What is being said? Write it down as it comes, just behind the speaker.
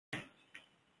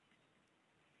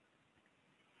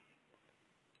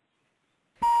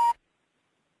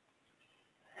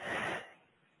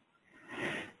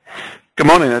Good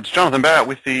morning, it's Jonathan Barratt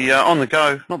with the On The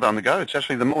Go, not the On The Go, it's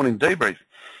actually the morning debrief.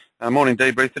 Morning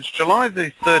debrief, it's July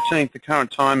the 13th, the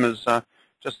current time is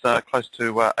just close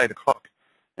to 8 o'clock,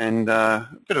 and a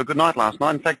bit of a good night last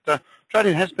night. In fact,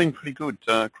 trading has been pretty good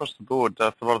across the board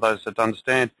for a lot of those that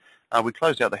understand. We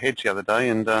closed out the hedge the other day,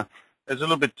 and it's a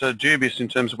little bit dubious in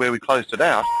terms of where we closed it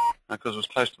out, because it was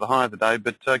close to the high of the day,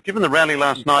 but given the rally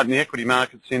last night in the equity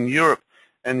markets in Europe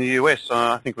and the US,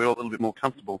 I think we're all a little bit more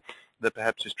comfortable that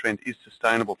perhaps this trend is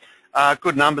sustainable.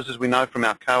 Good numbers, as we know from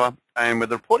Alcoa, and with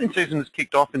the reporting season has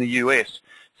kicked off in the US,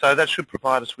 so that should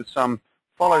provide us with some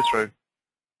follow-through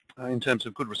in terms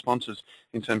of good responses,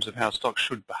 in terms of how stocks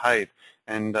should behave,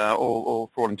 and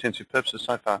all for all intensive purposes,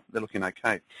 so far they're looking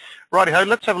okay. Righty-ho,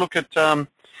 let's have a look at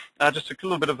just a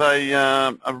little bit of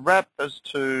a wrap as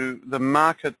to the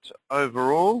market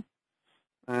overall,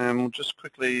 and we'll just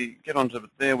quickly get onto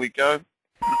it. There we go.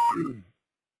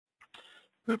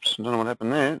 Oops, I don't know what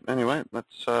happened there. Anyway,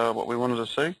 that's what we wanted to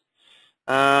see.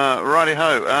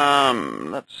 Righty-ho,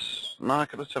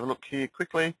 let's have a look here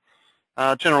quickly.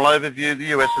 General overview,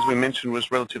 the US, as we mentioned, was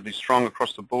relatively strong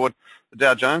across the board. The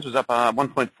Dow Jones was up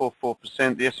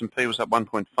 1.44%, the S&P was up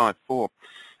 1.54%,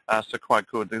 so quite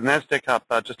good. The Nasdaq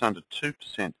up just under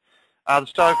 2%. The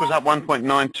Stoic was up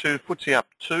 1.92%, FTSE up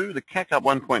 2%, the CAC up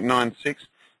 1.96%,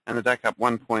 and the DAX up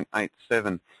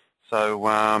 1.87%.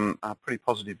 So pretty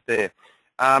positive there.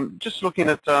 Just looking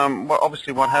at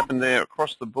obviously what happened there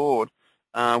across the board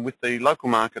with the local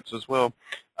markets as well.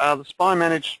 The SPY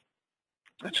managed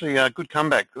actually a good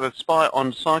comeback. The SPY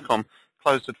on SciComm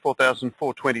closed at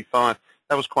 4,425.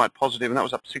 That was quite positive, and that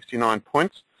was up 69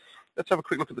 points. Let's have a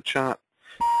quick look at the chart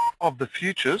of the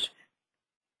futures.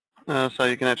 So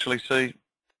you can actually see,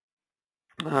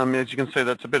 as you can see,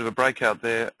 that's a bit of a breakout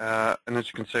there, and as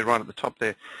you can see right at the top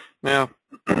there. Now,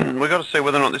 we've got to see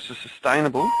whether or not this is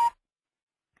sustainable.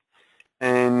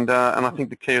 And I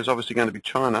think the key is obviously going to be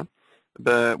China.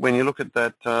 But when you look at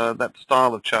that that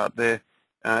style of chart there,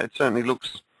 it certainly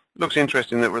looks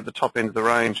interesting that we're at the top end of the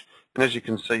range. And as you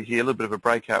can see here, a little bit of a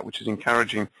breakout, which is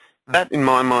encouraging. That, in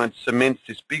my mind, cements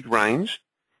this big range,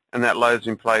 and that loads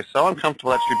in place. So I'm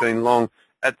comfortable actually being long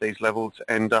at these levels,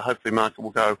 and hopefully market will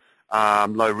go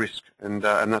low risk, and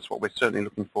that's what we're certainly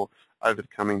looking for over the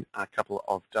coming couple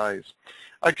of days.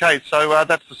 Okay, so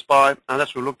that's the SPY, and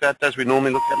that's what we looked at. As we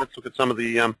normally look at, let's look at some of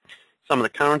the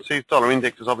currencies. Dollar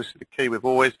index is obviously the key with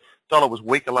always. Dollar was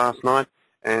weaker last night,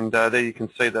 and there you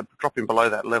can see that dropping below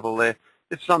that level there.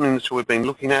 It's something that we've been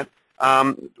looking at.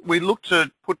 We looked to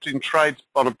put in trades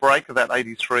on a break of that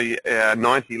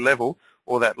 83.90 level,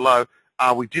 or that low.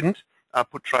 We didn't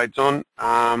put trades on,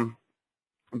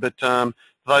 but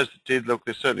those that did, look,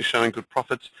 they're certainly showing good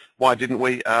profits. Why didn't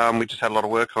we? We just had a lot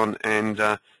of work on, and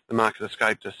the market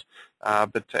escaped us.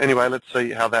 But anyway, let's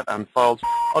see how that unfolds.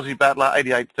 Aussie Battler,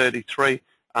 88.33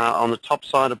 on the top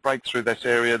side, a break through this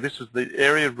area. This is the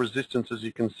area of resistance, as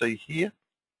you can see here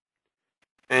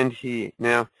and here.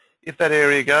 Now, if that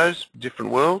area goes,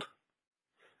 different world.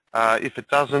 If it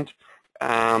doesn't,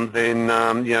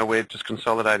 then you know, we're just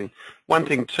consolidating. One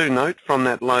thing to note from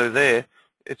that low there,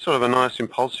 it's sort of a nice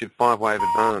impulsive five-wave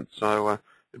advance, so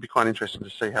it'd be quite interesting to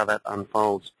see how that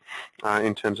unfolds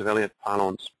in terms of Elliott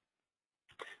parlance.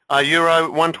 Euro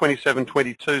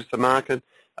 127.22 is the market.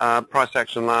 Price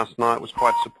action last night was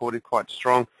quite supportive, quite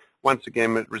strong. Once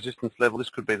again, at resistance level, this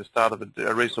could be the start of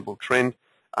a reasonable trend.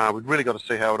 We've really got to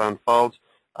see how it unfolds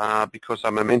because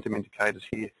our momentum indicators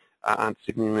here aren't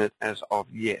signaling it as of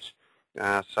yet.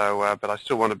 But I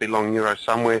still want to be long euro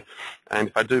somewhere, and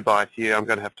if I do buy it here, I'm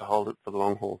going to have to hold it for the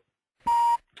long haul.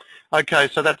 Okay,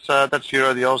 so that's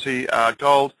euro, the Aussie.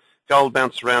 Gold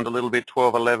bounced around a little bit,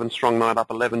 12.11, strong night up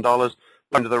 $11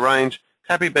 into the range.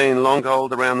 Happy being long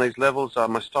gold around these levels.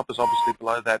 My stop is obviously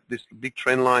below this big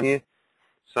trend line here,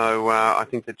 so I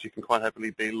think that you can quite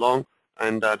happily be long,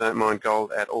 and don't mind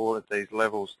gold at all at these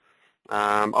levels.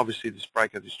 Obviously, this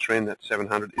break of this trend at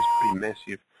 700 is pretty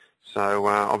massive. So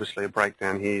obviously a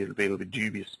breakdown here will be a little bit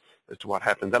dubious as to what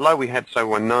happened. That low we had, so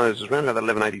one knows, is around about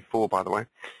 1184, by the way.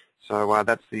 So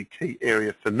that's the key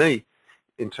area for me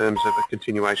in terms of a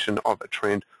continuation of a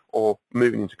trend or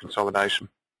moving into consolidation.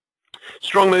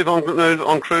 Strong move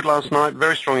on crude last night,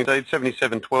 very strong indeed,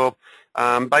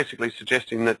 77.12, basically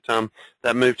suggesting that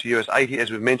that move to US 80,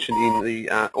 as we've mentioned in the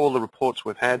all the reports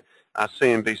we've had,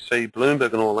 CNBC,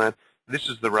 Bloomberg and all that, this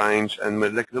is the range, and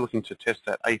we're looking to test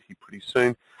that 80 pretty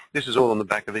soon. This is all on the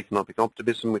back of economic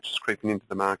optimism, which is creeping into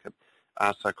the market,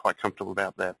 so quite comfortable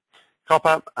about that.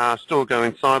 Copper still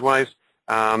going sideways,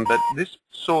 but this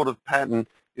sort of pattern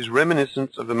is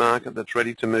reminiscent of the market that's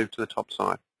ready to move to the top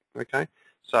side. Okay,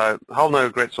 so hold no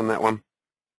regrets on that one.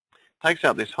 Takes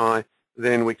out this high,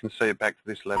 then we can see it back to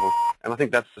this level. And I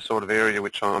think that's the sort of area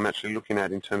which I'm actually looking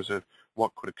at in terms of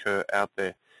what could occur out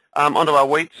there. Onto our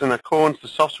wheats and our corns, the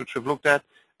softs which we've looked at,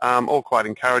 all quite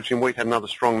encouraging. Wheat had another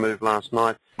strong move last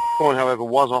night. Corn, however,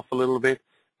 was off a little bit,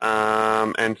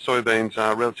 and soybeans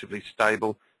are relatively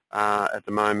stable at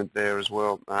the moment there as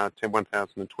well,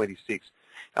 1,026.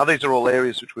 Now, these are all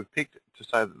areas which we've picked to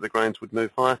say that the grains would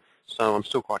move higher, so I'm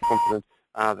still quite confident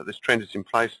that this trend is in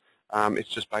place. It's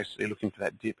just basically looking for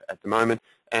that dip at the moment,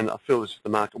 and I feel as if the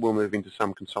market will move into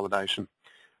some consolidation.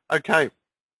 Okay,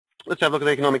 let's have a look at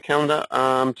the economic calendar.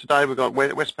 Today we've got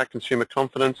Westpac consumer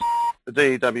confidence, the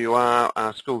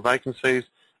DEWR school vacancies,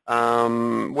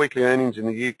 weekly earnings in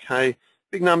the UK,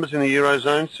 big numbers in the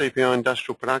Eurozone, CPI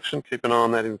industrial production, keep an eye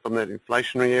on that from that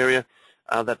inflationary area.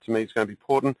 That to me is going to be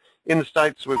important. In the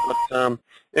States we've got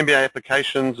MBA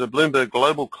applications, a Bloomberg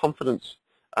Global Confidence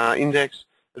Index,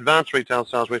 advanced retail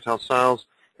sales,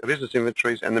 business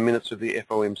inventories, and the minutes of the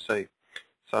FOMC.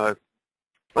 So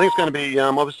I think it's going to be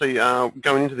obviously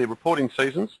going into the reporting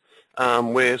seasons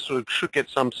where sort of should get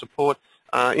some support.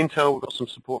 Intel, we've got some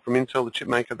support from Intel, the chip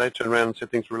maker. They turned around and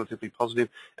said things were relatively positive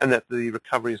and that the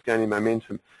recovery is gaining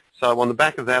momentum. So on the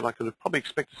back of that, I could probably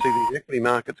expect to see these equity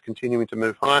markets continuing to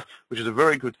move higher, which is a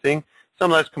very good thing.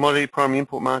 Some of those commodity primary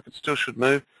import markets still should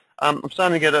move. I'm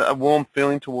starting to get a warm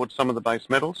feeling towards some of the base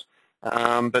metals.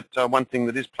 But one thing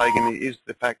that is plaguing me is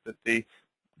the fact that the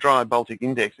dry Baltic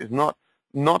index is not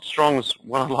strong as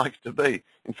what I'd like it to be.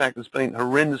 In fact, it's been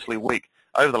horrendously weak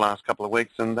over the last couple of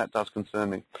weeks, and that does concern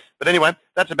me. But anyway,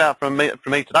 that's about from me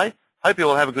today. Hope you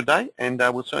all have a good day, and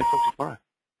we'll certainly talk to you tomorrow.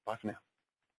 Bye for now.